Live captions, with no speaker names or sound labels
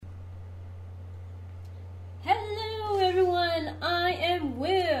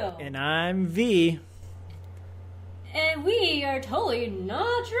And I'm V. And we are totally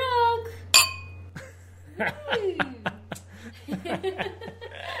not drunk.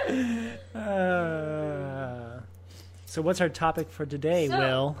 So what's our topic for today,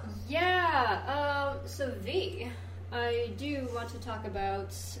 Will? Yeah, so V, I do want to talk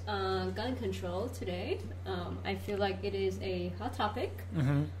about gun control today. I feel like it is a hot topic.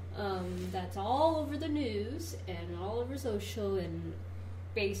 Mm-hmm. That's all over the news and all over social and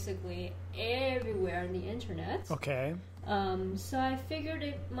basically everywhere on the internet. Okay. So I figured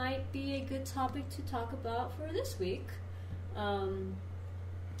it might be a good topic to talk about for this week.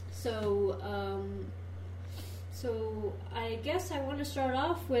 So I guess I want to start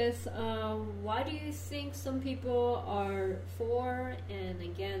off with why do you think some people are for and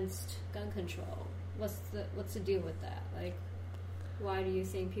against gun control? What's the deal with that? Like, why do you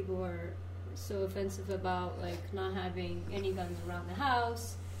think people are so offensive about like not having any guns around the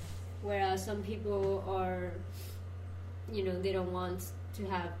house, whereas some people are, you know, they don't want to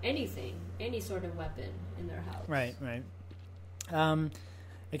have any sort of weapon in their house? Right.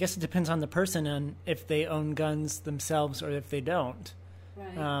 I guess it depends on the person and if they own guns themselves or if they don't.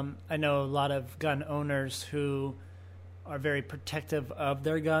 Right. I know a lot of gun owners who are very protective of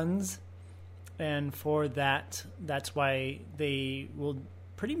their guns, and for that, that's why they will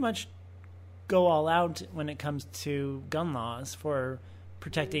pretty much go all out when it comes to gun laws for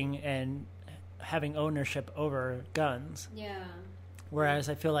protecting and having ownership over guns. Yeah. Whereas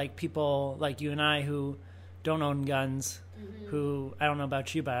I feel like people like you and I who don't own guns, who, I don't know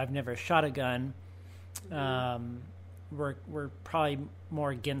about you, but I've never shot a gun, we're probably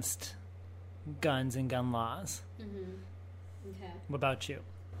more against guns and gun laws. Okay. What about you?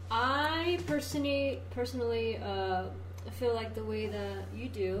 I personally feel like the way that you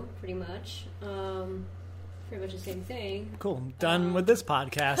do, pretty much the same thing. Cool. Done with this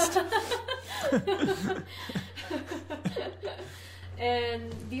podcast.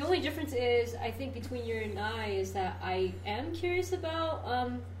 And the only difference is, I think, between you and I is that I am curious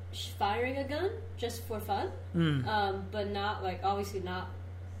about firing a gun just for fun, but not like obviously not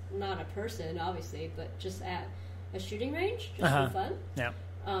a person, obviously, but just at a shooting range, just for fun. Yeah.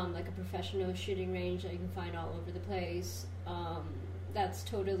 Like a professional shooting range that you can find all over the place. That's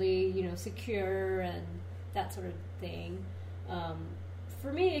totally, you know, secure and that sort of thing.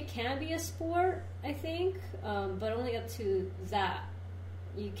 For me, it can be a sport, I think, but only up to that.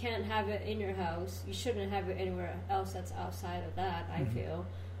 You can't have it in your house. You shouldn't have it anywhere else that's outside of that, I feel.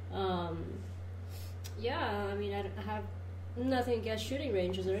 Yeah, I mean, I have nothing against shooting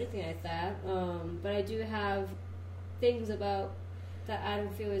ranges or anything like that, but I do have things about that I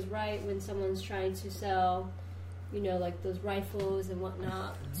don't feel is right when someone's trying to sell, you know, like those rifles and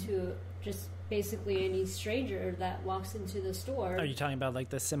whatnot to just basically any stranger that walks into the store. Are you talking about like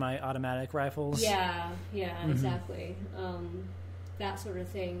the semi-automatic rifles? Yeah, exactly. That sort of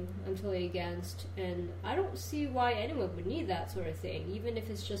thing I'm totally against, and I don't see why anyone would need that sort of thing. Even if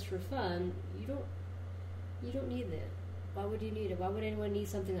it's just for fun, you don't need it. Why would you need it? Why would anyone need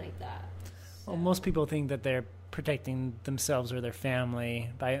something like that? Well, most people think that they're protecting themselves or their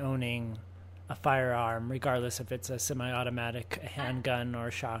family by owning a firearm, regardless if it's a semi-automatic, a handgun, or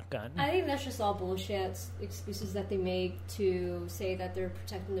a shotgun. I think that's just all bullshit excuses that they make to say that they're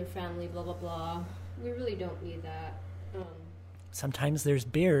protecting their family, blah, blah, blah. We really don't need that. Sometimes there's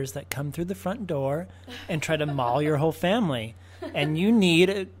bears that come through the front door and try to maul your whole family. And you need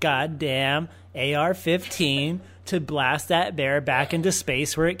a goddamn AR-15 to blast that bear back into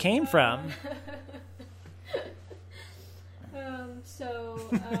space where it came from.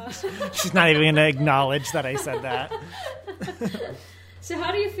 She's not even going to acknowledge that I said that. So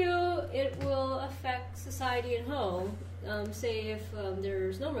how do you feel it will affect society at home? Say if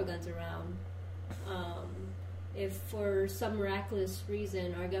there's no more guns around. If for some miraculous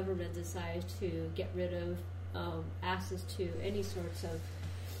reason our government decides to get rid of access to any sorts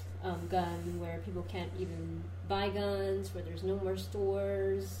of gun, where people can't even buy guns, where there's no more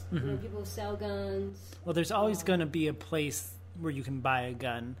stores where people sell guns. Well, there's always going to be a place where you can buy a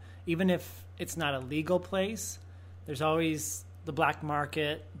gun. Even if it's not a legal place, there's always the black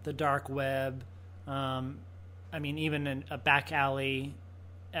market, the dark web. I mean, even in a back alley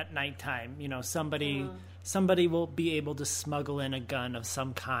at nighttime, you know, somebody will be able to smuggle in a gun of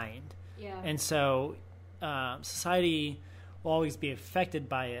some kind. Yeah. And so society will always be affected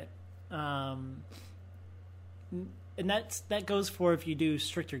by it. And that goes for if you do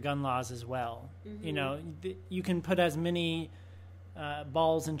stricter gun laws as well. You know, you can put as many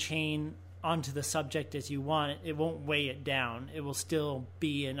balls and chain onto the subject as you want. It won't weigh it down. It will still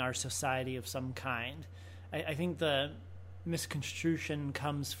be in our society of some kind. I think the misconstruction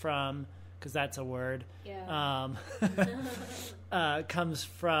comes from, because that's a word, Yeah. comes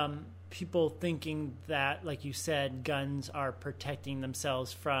from people thinking that, like you said, guns are protecting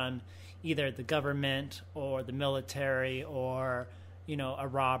themselves from either the government or the military or, a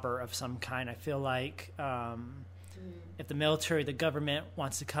robber of some kind. I feel like if the military, the government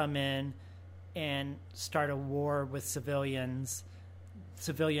wants to come in and start a war with civilians,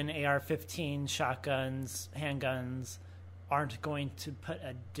 civilian AR-15 shotguns, handguns aren't going to put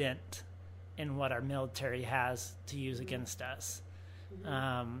a dent in what our military has to use against us.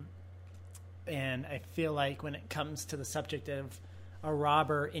 And I feel like when it comes to the subject of a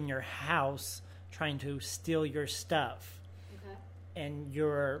robber in your house trying to steal your stuff, and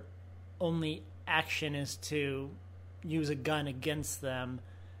your only action is to use a gun against them,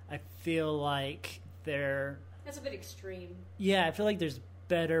 I feel like that's a bit extreme. Yeah, I feel like there's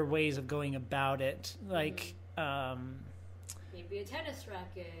better ways of going about it. Like, maybe a tennis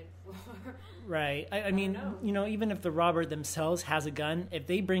racket. Right. I mean, even if the robber themselves has a gun, if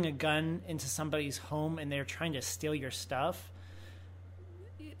they bring a gun into somebody's home and they're trying to steal your stuff,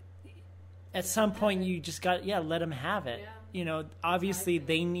 at some point you just got, let them have it. Yeah. Obviously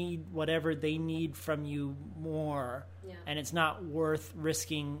they need whatever they need from you more. Yeah. And it's not worth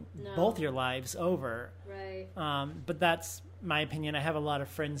risking both your lives over. Right. But that's my opinion. I have a lot of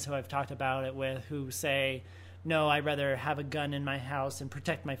friends who I've talked about it with who say, no, I'd rather have a gun in my house and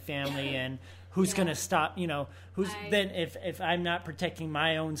protect my family. And who's going to stop, then if I'm not protecting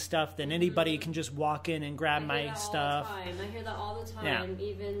my own stuff, then anybody can just walk in and grab my stuff. I hear that all the time. Yeah.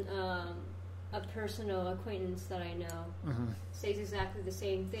 Even a personal acquaintance that I know says exactly the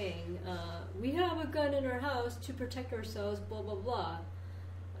same thing. We have a gun in our house to protect ourselves, blah, blah, blah.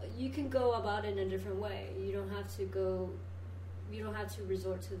 You can go about it in a different way. You don't have to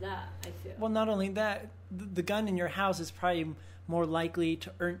resort to that, I feel. Well, not only that, the gun in your house is probably more likely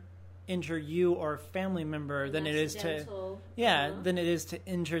to injure you or a family member than it is to than it is to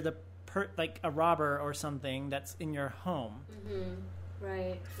injure like a robber or something that's in your home.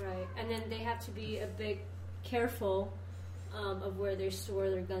 Right. And then they have to be a bit careful of where they store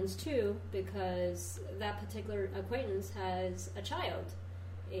their guns too, because that particular acquaintance has a child,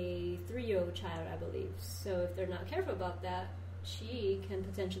 a 3-year-old child, I believe. So if they're not careful about that, she can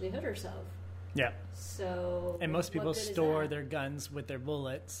potentially hurt herself. Yeah. So, and most people store their guns with their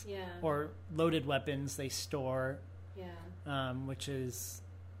bullets. Yeah. Or loaded weapons they store. Yeah. Which is,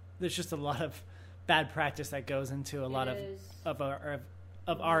 there's just a lot of bad practice that goes into a lot of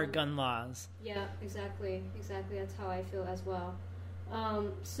our gun laws. Yeah, exactly. That's how I feel as well.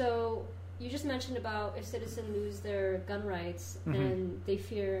 So you just mentioned about if citizens lose their gun rights and they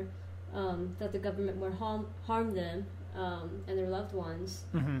fear that the government will harm them and their loved ones.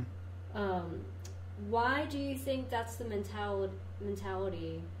 Why do you think that's the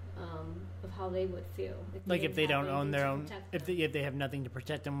mentality of how they would feel? If they don't own their own, if they have nothing to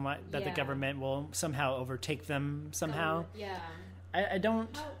protect them, that the government will somehow overtake them somehow. I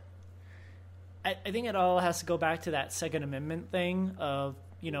don't. I think it all has to go back to that Second Amendment thing of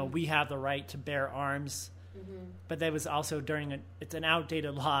we have the right to bear arms, but that was also it's an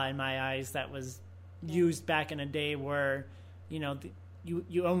outdated law in my eyes that was used back in a day where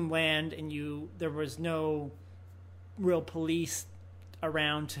you own land and there was no real police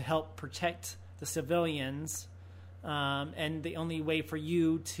around to help protect the civilians, and the only way for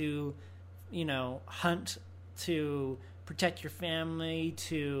you to hunt, to protect your family,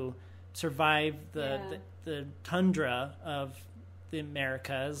 to survive the tundra of the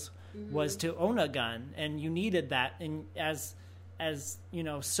Americas was to own a gun, and you needed that, and as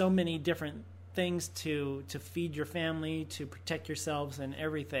so many different things to feed your family, to protect yourselves and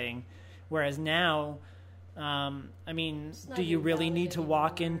everything. Whereas now, do you really need to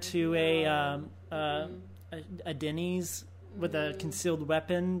walk into a Denny's with a concealed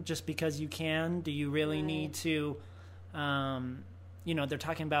weapon just because you can? Do you really need to? They're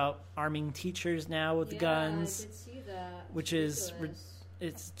talking about arming teachers now with guns. I did see that. Which is,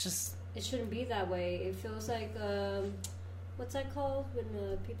 it's just. It shouldn't be that way. It feels like what's that called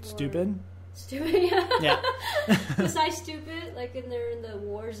when people stupid. Stupid, yeah. Besides stupid, like they're in the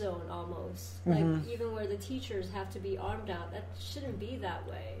war zone almost. Like even where the teachers have to be armed out, that shouldn't be that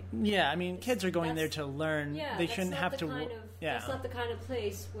way. Yeah, kids are going there to learn. Yeah, they shouldn't have to. That's not the kind of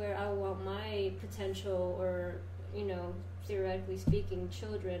place where I want my potential, or theoretically speaking,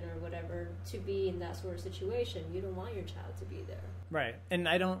 children or whatever, to be in that sort of situation. You don't want your child to be there. Right, and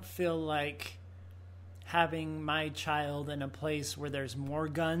I don't feel like having my child in a place where there's more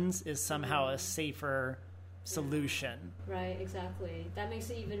guns is somehow a safer solution. Right, exactly. That makes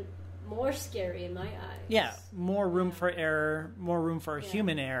it even more scary in my eyes. Yeah, more room for error, more room for Yeah.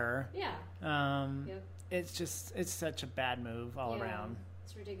 human error. Yeah. Yep. It's such a bad move all Yeah. around.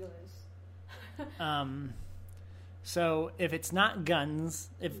 It's ridiculous. So if it's not guns,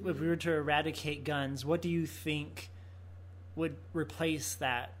 if we were to eradicate guns, what do you think would replace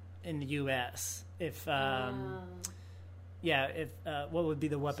that in the U.S.? If what would be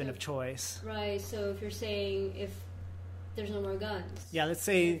the weapon of choice? Right. So if you're saying if there's no more guns. Yeah, let's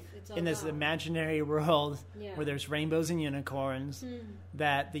say if it's all in this gone. imaginary world Yeah. where there's rainbows and unicorns,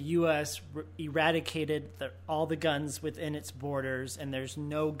 that the U.S. Eradicated all the guns within its borders, and there's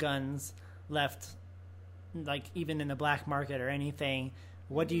no guns left, like even in the black market or anything.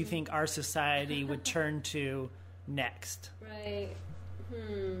 What do you think our society would turn to next? Right.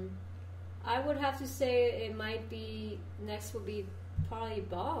 I would have to say it might be next would be probably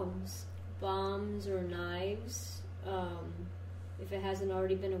bombs or knives. If it hasn't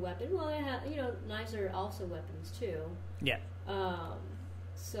already been a weapon, well, knives are also weapons too. Yeah.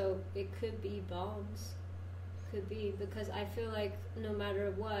 So it could be bombs. Could be, because I feel like no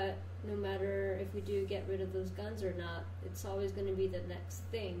matter what, no matter if we do get rid of those guns or not, it's always going to be the next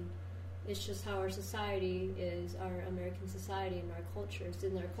thing. It's just how our society is, our American society and our culture. It's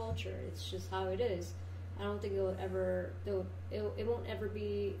in our culture. It's just how it is. I don't think it won't ever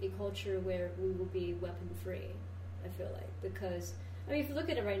be a culture where we will be weapon free. I feel like, because if you look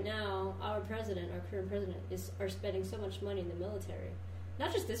at it right now, our current president are spending so much money in the military.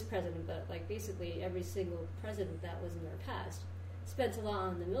 Not just this president, but like basically every single president that was in our past spent a lot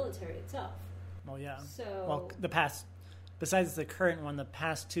on the military itself. Well, yeah. So, besides the current one, the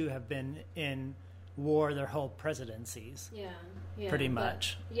past two have been in war their whole presidencies. Yeah, pretty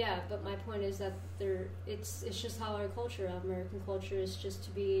much. But my point is that it's just how our American culture is just to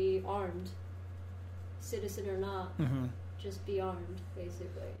be armed, citizen or not, just be armed,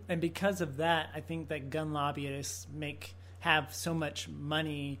 basically. And because of that, I think that gun lobbyists have so much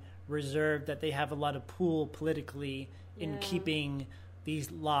money reserved that they have a lot of pull politically in keeping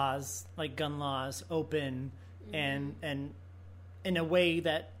these laws, like gun laws, open and in a way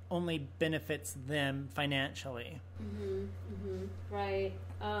that only benefits them financially. Right.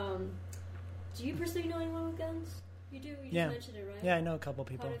 Do you personally know anyone with guns? You do? You just mentioned it, right? Yeah, I know a couple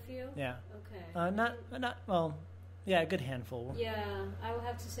people. Quite a few? Yeah. Okay. A good handful. Yeah, I would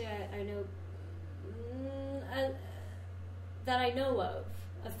have to say I know that I know of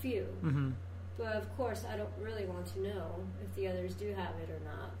a few. But of course, I don't really want to know if the others do have it or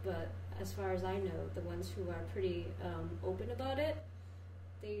not. But as far as I know, the ones who are pretty open about it,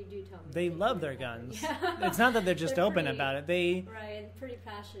 they do tell me. They love their guns. Yeah. It's not that they're just open about it. And pretty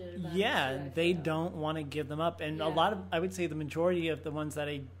passionate about it. Yeah, too, they don't want to give them up. And a lot of, I would say the majority of the ones that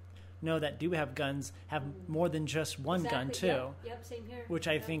I know that do have guns have more than just one gun too. Yep, same here. Which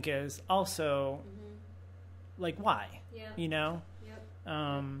I think is also like, why? Yeah. You know? Yep.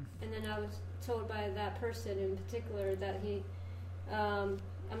 And then I was told by that person in particular that he, I'm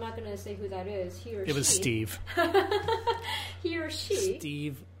not going to say who that is, he or she. It was Steve. He or she.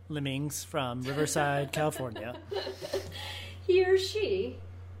 Steve Lemmings from Riverside, California. He or she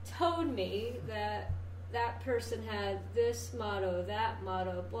told me that person had this motto, that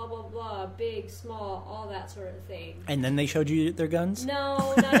motto, blah, blah, blah, big, small, all that sort of thing. And then they showed you their guns?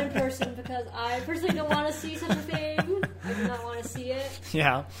 No, not in person, because I personally don't want to see such a thing. I do not want to see it.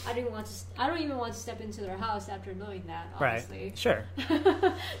 Yeah. I don't even want to step into their house after knowing that, honestly. Right. Sure.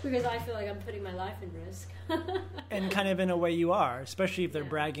 Because I feel like I'm putting my life in risk. And kind of in a way you are, especially if they're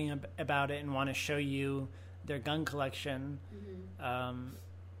bragging about it and want to show you their gun collection.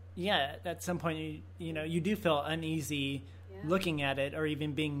 At some point, you do feel uneasy looking at it or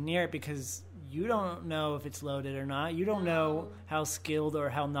even being near it because you don't know if it's loaded or not. You don't know how skilled or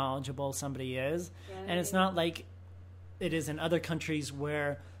how knowledgeable somebody is. Right. And it's not like it is in other countries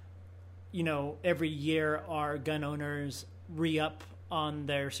where, every year our gun owners re-up on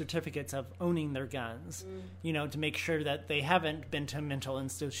their certificates of owning their guns, to make sure that they haven't been to a mental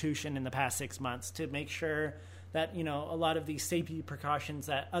institution in the past 6 months, to make sure that, a lot of these safety precautions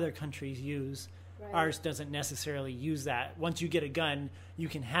that other countries use, ours doesn't necessarily use that. Once you get a gun, you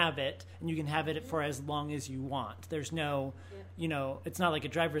can have it, and you can have it for as long as you want. There's no, it's not like a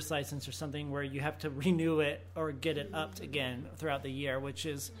driver's license or something where you have to renew it or get it upped again throughout the year, which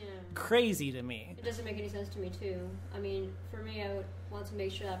is crazy to me. It doesn't make any sense to me, too. I mean, for me, I would want to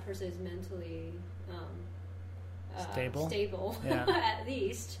make sure that person is mentally stable at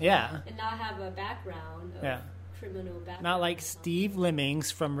least. Yeah. And not have a background of criminal background. Not like Steve Lemmings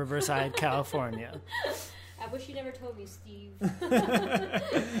from Riverside, California. I wish you never told me, Steve. Now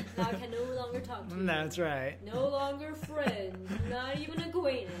I can no longer talk to you. That's right. No longer friends. Not even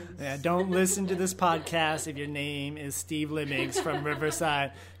acquaintance. Yeah, don't listen to this podcast if your name is Steve Limmigs from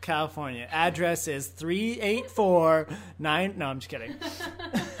Riverside, California. Address is 3849. No, I'm just kidding.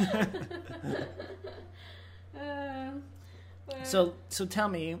 Well, So tell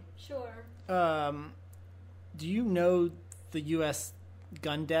me, sure. do you know the U.S.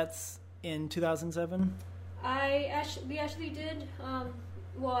 gun deaths in 2007? We actually did. I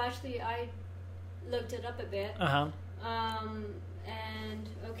looked it up a bit. And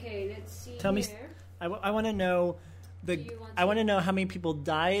okay, let's see. Tell me. here. I want to know I want to know how many people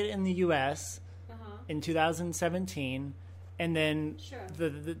died in the U.S. In 2017, and then Sure.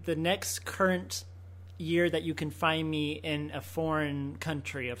 the next current year that you can find me in a foreign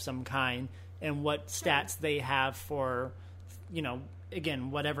country of some kind, and what stats they have for,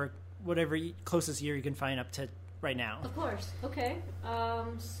 again, whatever closest year you can find up to right now. Of course. Okay.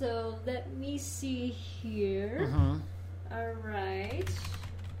 So let me see here. All right.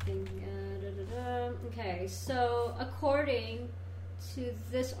 Okay. So according to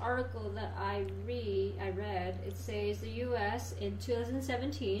this article that I read, it says the U.S. in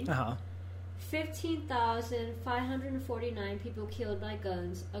 2017, 15,549 people killed by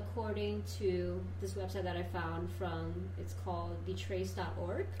guns, according to this website that I found from. It's called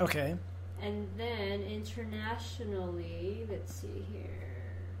thetrace.org. Okay. And then internationally, let's see here.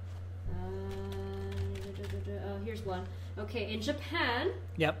 Here's one. Okay, in Japan,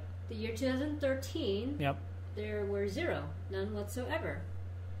 Yep. the year 2013, Yep. there were none whatsoever.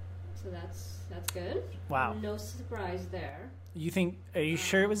 So that's good. Wow. No surprise there. Are you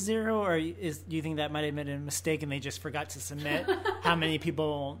sure it was 0, or do you think that might have been a mistake and they just forgot to submit how many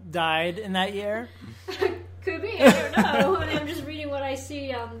people died in that year? Could be. I don't know. I mean, I'm just reading what I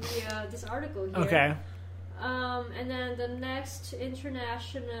see on this article here. Okay. And then the next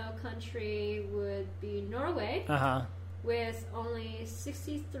international country would be Norway, with only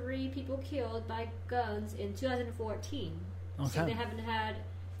 63 people killed by guns in 2014. Okay. So they haven't had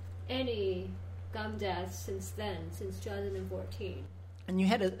any gun deaths since 2014. And you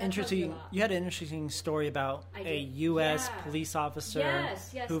had an That tells you a lot. interesting story about I a did. U.S. Yeah. police officer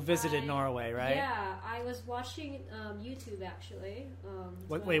Yes, who visited Norway, right? Yeah, I was watching YouTube actually.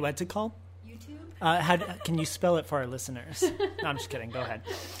 Wait, what's it called? YouTube. Can you spell it for our listeners? No, I'm just kidding. Go ahead.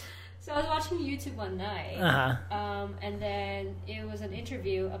 So I was watching YouTube one night, and then it was an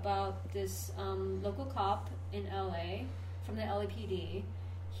interview about this local cop in LA from the LAPD.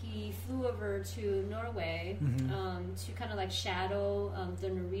 He flew over to Norway to kind of like shadow the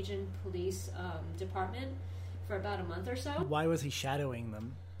Norwegian police department for about a month or so. Why was he shadowing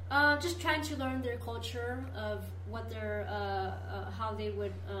them? Just trying to learn their culture of what their how they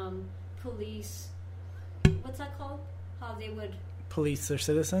would police. What's that called? How they would Police their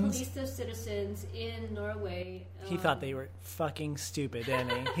citizens? police the citizens in Norway. He thought they were fucking stupid,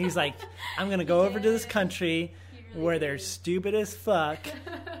 didn't he? He's like, I'm going to go over to this country where they're stupid as fuck,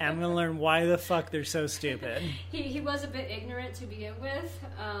 and I'm going to learn why the fuck they're so stupid. He was a bit ignorant to begin with,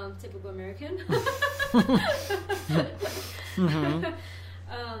 typical American.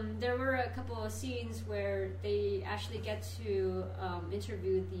 There were a couple of scenes where they actually get to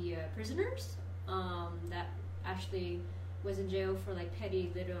interview the prisoners that actually was in jail for like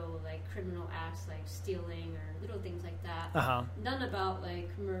petty little like criminal acts like stealing or little things like that. None about like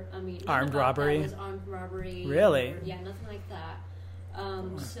armed robbery. That was armed robbery. Really? Nothing like that.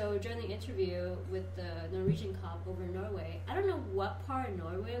 So during the interview with the Norwegian cop over in Norway, I don't know what part of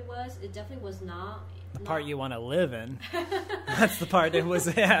Norway it was. It definitely was not the part you want to live in. That's the part it was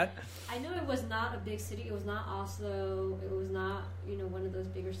at. I know it was not a big city. It was not Oslo. It was not, one of those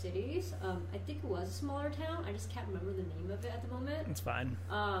bigger cities. I think it was a smaller town. I just can't remember the name of it at the moment. It's fine.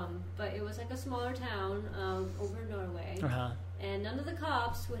 But it was like a smaller town over in Norway. And none of the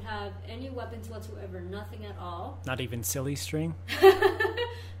cops would have any weapons whatsoever. Nothing at all. Not even silly string?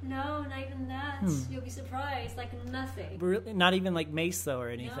 No, not even that. You'll be surprised. Like nothing. Really? Not even like mace though or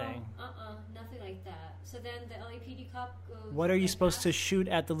anything? No, nothing like that. So then the LAPD cop goes... What are you supposed to shoot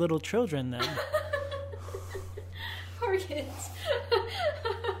at the little children then? Poor kids.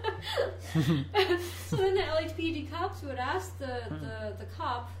 So then the LAPD cops would ask the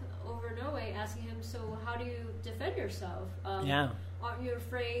cop over in Norway, asking him, so how do you defend yourself? Aren't you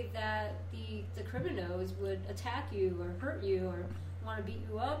afraid that the criminals would attack you or hurt you or want to beat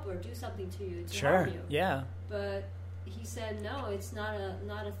you up or do something to you to harm you? Yeah. But he said, no, it's not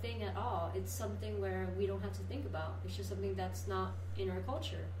a thing at all. It's something where we don't have to think about. It's just something that's not in our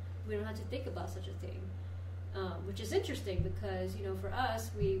culture. We don't have to think about such a thing. which is interesting because, for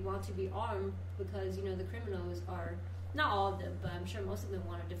us, we want to be armed because, the criminals are, not all of them, but I'm sure most of them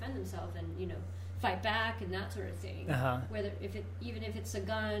want to defend themselves and, fight back and that sort of thing. Whether even if it's a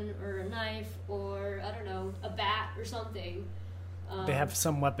gun or a knife or, I don't know, a bat or something. They have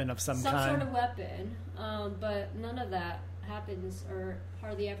some weapon of some kind. Some sort of weapon, but none of that happens or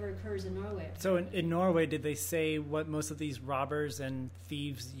hardly ever occurs in Norway. So in Norway, did they say what most of these robbers and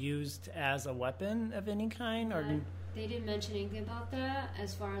thieves used as a weapon of any kind? Or they didn't mention anything about that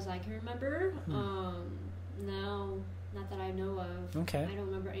as far as I can remember. No, not that I know of. Okay. I don't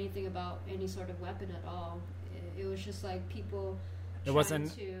remember anything about any sort of weapon at all. It was just like people It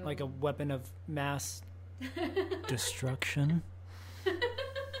wasn't like a weapon of mass destruction?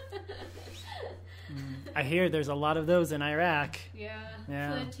 I hear there's a lot of those in Iraq.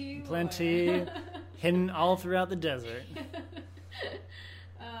 Yeah. Plenty. Hidden all throughout the desert.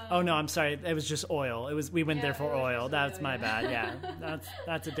 Oh no, I'm sorry. It was just oil. We went there for oil. That's my bad. Yeah,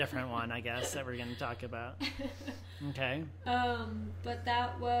 that's a different one, I guess, that we're going to talk about. Okay. But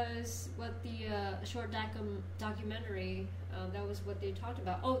that was what the short documentary. That was what they talked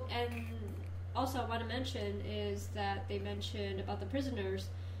about. Oh, and also I want to mention is that they mentioned about the prisoners.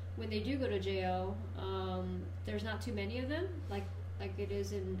 When they do go to jail, there's not too many of them, like it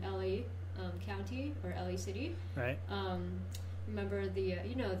is in LA County or LA City. Right. Remember the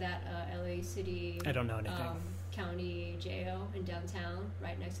that LA City? I don't know anything. County jail in downtown,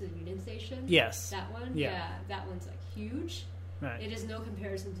 right next to the Union Station. Yes. That one. Yeah. That one's like huge. Right. It is no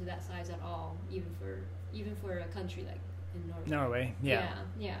comparison to that size at all, even for a country like in Norway. Norway. Yeah.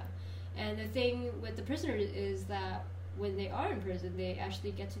 Yeah. And the thing with the prisoners is that when they are in prison, they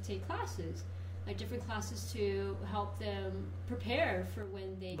actually get to take classes, like different classes to help them prepare for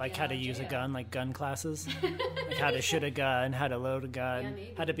when they like get how out to of use a jail. gun, like gun classes, like how to shoot a gun, how to load a gun,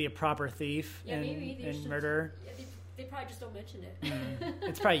 how to be a proper thief and murder. Yeah, they probably just don't mention it.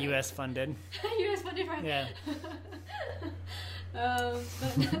 It's probably U.S. funded. U.S. funded, right? Yeah. But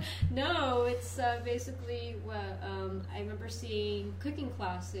no, it's basically I remember seeing cooking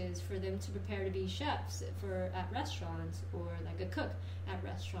classes for them to prepare to be chefs at restaurants or like a cook at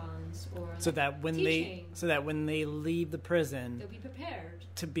restaurants or so that when they leave the prison, they'll be prepared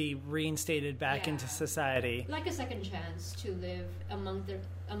to be reinstated back into society, like a second chance to live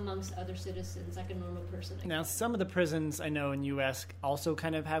amongst other citizens like a normal person. Now, some of the prisons I know in U.S. also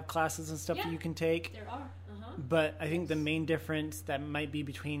kind of have classes and stuff that you can take. There are. But I think the main difference that might be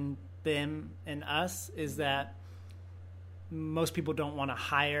between them and us is that most people don't want to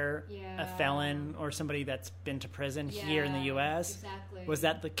hire a felon or somebody that's been to prison here in the U.S. Exactly. Was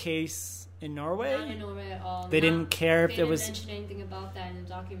that the case in Norway? Not in Norway at all. They didn't care if there was... They didn't mention anything about that in the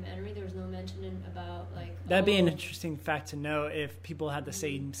documentary. There was no mention about, like... That'd be an interesting fact to know if people had the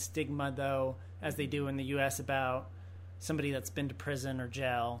same stigma, though, as they do in the U.S. about somebody that's been to prison or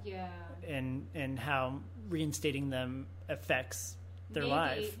jail. Yeah. And how reinstating them affects their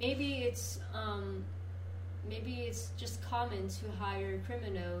life. Maybe it's just common to hire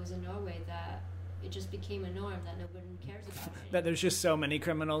criminals in Norway that it just became a norm that nobody cares about. That there's just so many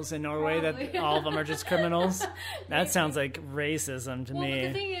criminals in Norway that all of them are just criminals. That sounds like racism to me. Well,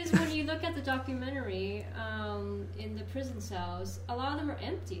 the thing is, when you look at the documentary, in the prison cells, a lot of them are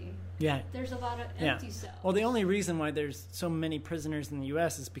empty. Yeah. There's a lot of empty cells. Well, the only reason why there's so many prisoners in the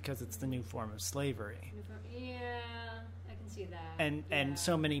U.S. is because it's the new form of slavery. Yeah, I can see that. And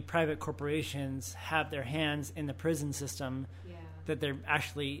so many private corporations have their hands in the prison system that they're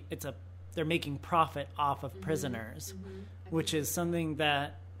actually they're making profit off of prisoners, which is something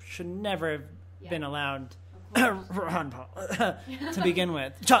that should never have been allowed Ron Paul to begin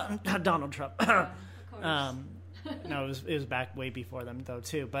with. Donald Trump. Of course. No, it was back way before them though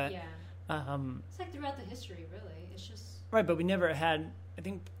too. But it's like throughout the history, really. It's just right. But we never had. I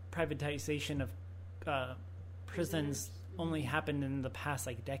think privatization of prisons only happened in the past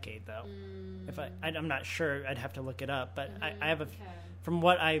decade though. If I'm not sure, I'd have to look it up. But I have from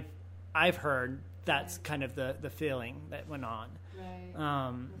what I've heard, that's kind of the feeling that went on.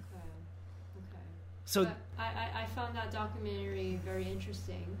 Right. Okay. So but I found that documentary very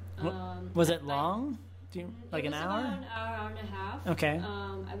interesting. Was it long? Like an hour? About an hour and a half. Okay.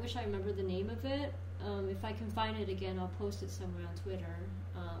 I wish I remember the name of it. If I can find it again, I'll post it somewhere on Twitter.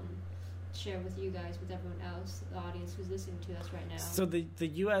 Share with you guys, with everyone else, the audience who's listening to us right now. So the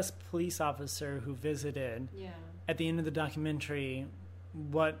U.S. police officer who visited, at the end of the documentary,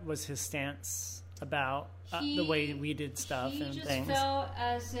 what was his stance about the way we did stuff and things? He just felt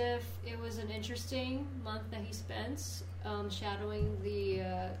as if it was an interesting month that he spent shadowing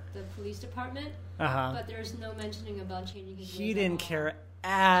the police department, but there's no mentioning about changing his ways. He didn't care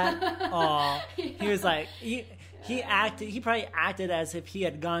at all. He was like, he probably acted as if he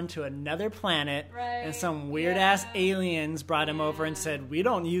had gone to another planet and some weird ass aliens brought him over and said, we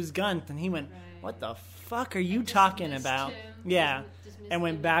don't use guns. And he went, what the fuck are you talking about? Him. And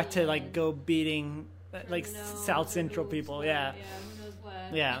went back to like go beating like South Central people. Yeah. Who knows what.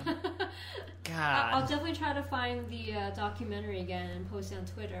 Yeah. God. I'll definitely try to find the documentary again and post it on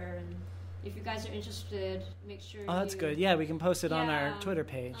Twitter. And if you guys are interested, make sure. Oh, that's good. Yeah, we can post it on our Twitter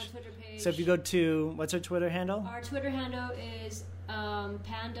page. So if you go to, what's our Twitter handle? Our Twitter handle is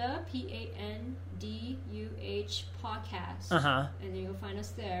Panda, PANDUH podcast. And then you'll find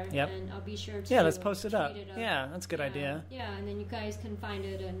us there. Yep. And I'll be sure to let's post it up. Yeah, that's a good idea. Yeah, and then you guys can find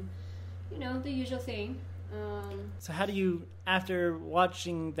it and, the usual thing. So how do you, after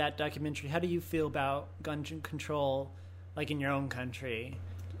watching that documentary, how do you feel about gun control, like in your own country?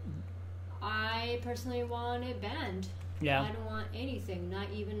 I personally want it banned. Yeah. I don't want anything,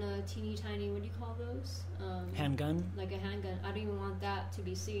 not even a teeny tiny, what do you call those? Handgun? Like a handgun. I don't even want that to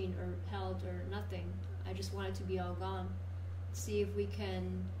be seen or held or nothing. I just want it to be all gone. See if we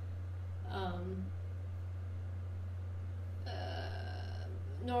can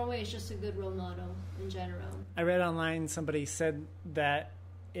Norway is just a good role model in general. I read online somebody said that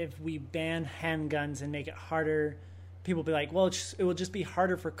if we ban handguns and make it harder, people will be like, well, it will just be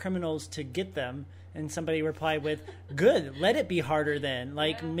harder for criminals to get them. And somebody replied with, good, let it be harder then.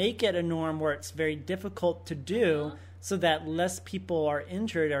 Like, make it a norm where it's very difficult to do so that less people are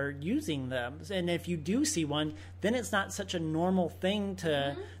injured or using them. And if you do see one, then it's not such a normal thing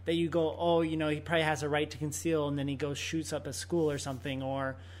to that you go, oh, he probably has a right to conceal, and then he goes shoots up a school or something,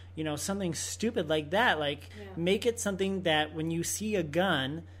 or something stupid like that. Like, make it something that when you see a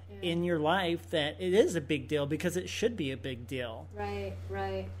gun in your life, that it is a big deal, because it should be a big deal. Right.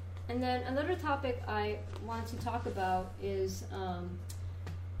 And then another topic I want to talk about is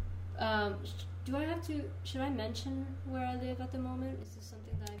should I mention where I live at the moment? Is this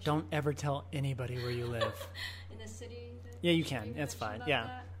something that I should... Don't ever tell anybody where you live. In the city? Yeah, you can. That's fine. Yeah.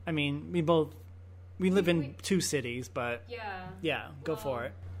 That? I mean, we live in two cities, but go for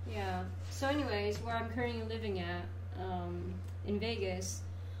it. Yeah. So anyways, where I'm currently living at, in Vegas,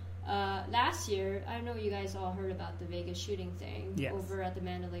 last year, I know you guys all heard about the Vegas shooting thing over at the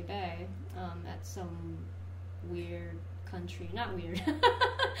Mandalay Bay, at some weird country, not weird,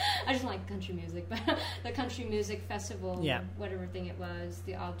 I just like country music, but the country music festival, whatever thing it was,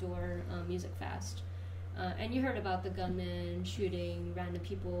 the outdoor music fest. And you heard about the gunman shooting random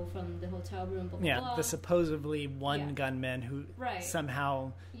people from the hotel room, blah, blah, blah. The supposedly one gunman who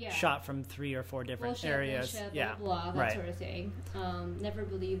somehow shot from 3 or 4 different areas. Bullshit, blah, blah, that sort of thing. Never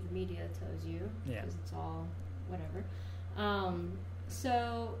believe the media tells you, because it's all whatever.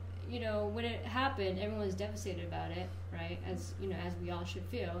 So, when it happened, everyone was devastated about it, right? As we all should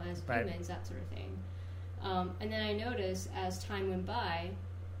feel as humans, that sort of thing. And then I noticed as time went by,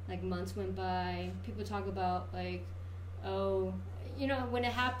 like months went by, people talk about like, when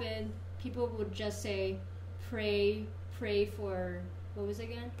it happened, people would just say, pray for, what was it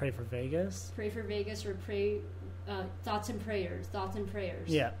again? Pray for Vegas? Pray for Vegas, or pray, thoughts and prayers.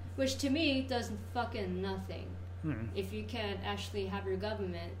 Yeah. Which to me does fucking nothing. If you can't actually have your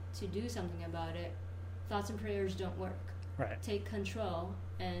government to do something about it, thoughts and prayers don't work. Right. Take control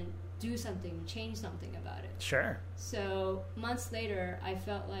and do something, change something about it. Sure. So months later, I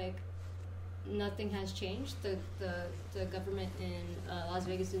felt like nothing has changed. The government in Las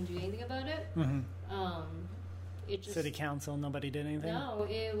Vegas didn't do anything about it. It just, City council, nobody did anything? No,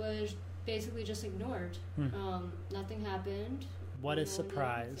 it was basically just ignored. Nothing happened. What a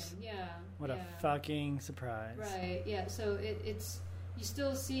surprise. What a fucking surprise. Right, yeah. So it's you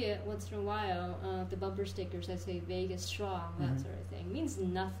still see it once in a while, the bumper stickers that say Vegas strong, that sort of thing. It means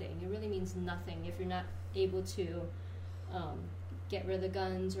nothing. It really means nothing if you're not able to get rid of the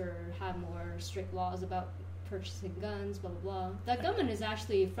guns or have more strict laws about purchasing guns, blah, blah, blah. That gunman is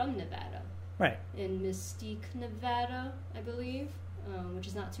actually from Nevada. Right. In Mesquite, Nevada, I believe, which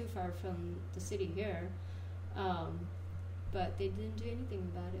is not too far from the city here. But they didn't do anything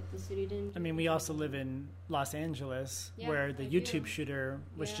about it. The city didn't. We also live in Los Angeles, where the YouTube shooter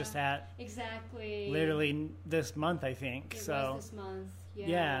was just at. Exactly. Literally this month, I think. It was this month.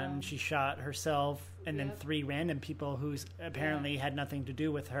 Yeah, and she shot herself and then 3 random people who apparently had nothing to do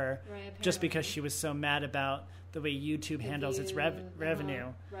with her, just because she was so mad about the way YouTube handles its revenue.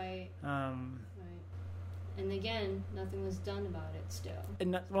 Right. And again, nothing was done about it still.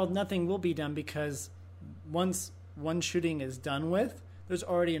 And nothing will be done, because once one shooting is done with, there's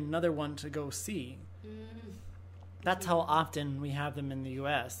already another one to go see. That's how often we have them in the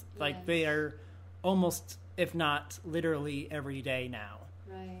U.S. Like, they are almost, if not literally, every day now.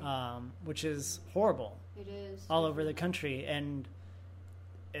 Right. Which is horrible. It is. All over the country. And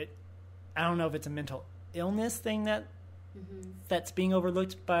I don't know if it's a mental illness thing that's being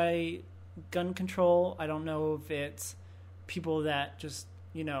overlooked by gun control. I don't know if it's people that just,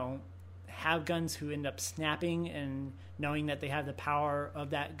 have guns who end up snapping and knowing that they have the power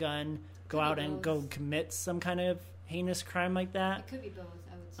of that gun, go out and go commit some kind of heinous crime like that. It could be both,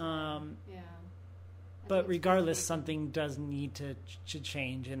 I would say. Yeah. But regardless, something does need to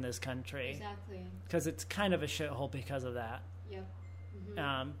change in this country. Exactly. Because it's kind of a shithole because of that. Yep.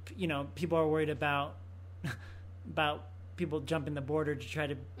 People are worried about people jumping the border to try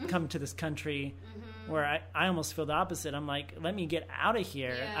to come to this country, where I almost feel the opposite. I'm like, let me get out of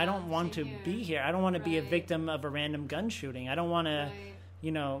here. Yeah, I don't want to be here. I don't want to be a victim of a random gun shooting. I don't want to,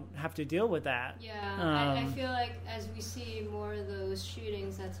 have to deal with that. Yeah, I feel like as we see more of those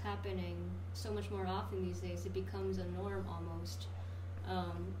shootings that's happening so much more often these days, it becomes a norm almost.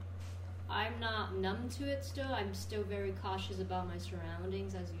 I'm not numb to it still. I'm still very cautious about my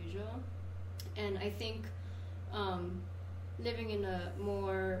surroundings as usual. And I think living in a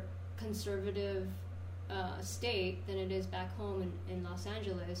more conservative state than it is back home in Los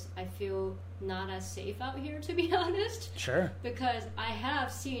Angeles, I feel not as safe out here, to be honest. Sure. Because I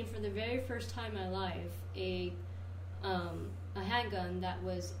have seen for the very first time in my life a handgun that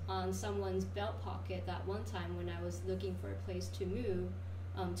was on someone's belt pocket that one time when I was looking for a place to move,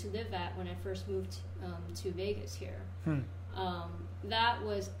 to live at when I first moved to Vegas here. I've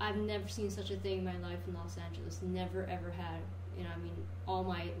never seen such a thing in my life in Los Angeles. Never, ever had. All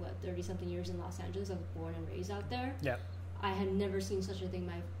my, 30-something years in Los Angeles, I was born and raised out there. Yeah. I had never seen such a thing in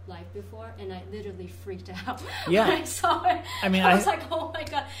my life before, and I literally freaked out when I saw it. I was like, oh my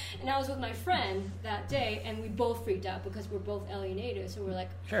God. And I was with my friend that day, and we both freaked out because we're both LA natives. So we're like,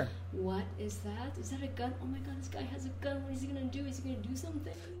 sure. What is that? Is that a gun? Oh my God, this guy has a gun. What is he going to do? Is he going to do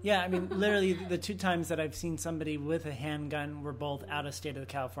something? Yeah, literally the two times that I've seen somebody with a handgun were both out of state of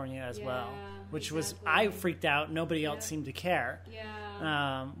California as well. Which was, I freaked out. Nobody else seemed to care.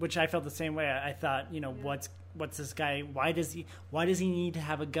 Yeah. Which I felt the same way. I thought, what's this guy? Why does he need to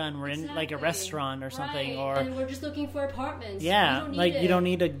have a gun? We're in like a restaurant or something, and we're just looking for apartments. Yeah, you don't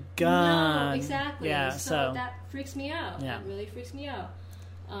need a gun. No, exactly. Yeah, so that freaks me out. Yeah. That really freaks me out.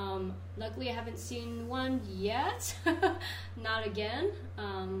 Luckily, I haven't seen one yet. Not again.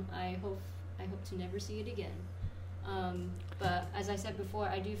 I hope to never see it again. But as I said before,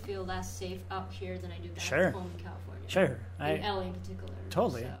 I do feel less safe out here than I do back home in California. Sure. In LA in particular.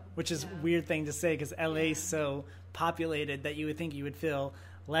 Totally. Which is a weird thing to say because LA is so populated that you would think you would feel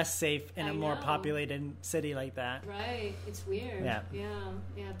less safe in a more populated city like that. Right. It's weird. Yeah.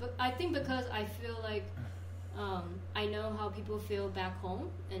 But I think because I feel like I know how people feel back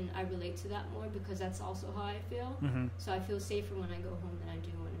home, and I relate to that more because that's also how I feel. Mm-hmm. So I feel safer when I go home than I do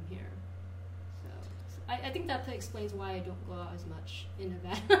when I'm here. I think that explains why I don't go out as much in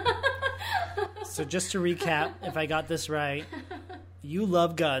Nevada. So just to recap, if I got this right, you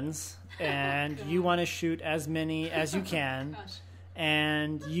love guns, and you want to shoot as many as you can,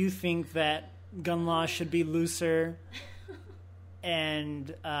 and you think that gun laws should be looser, and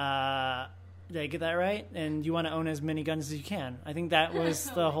did I get that right? And you want to own as many guns as you can. I think that was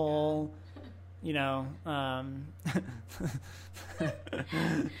the whole, the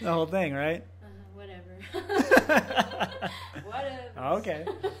whole thing, right? Whatever. Okay.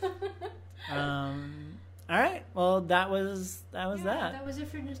 All right. Well, that was that. That was it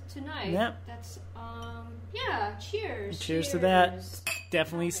for tonight. Yeah. That's cheers. Cheers to that.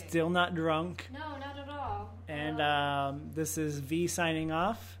 Definitely still not drunk. No, not at all. And this is V signing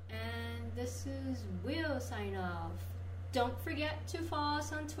off. And this is Will signing off. Don't forget to follow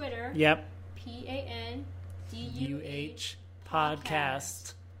us on Twitter. Yep. PANDUH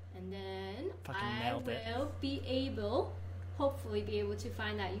podcast. And then I will be able, hopefully be able to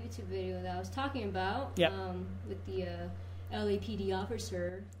find that YouTube video that I was talking about. Yep. With the LAPD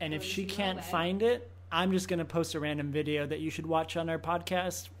officer. And if she can't find it, I'm just going to post a random video that you should watch on our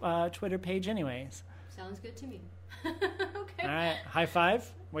podcast Twitter page anyways. Sounds good to me. Okay. All right. High five.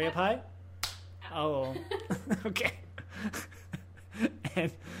 Way up high. Oh. Okay.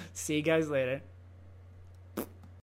 And see you guys later.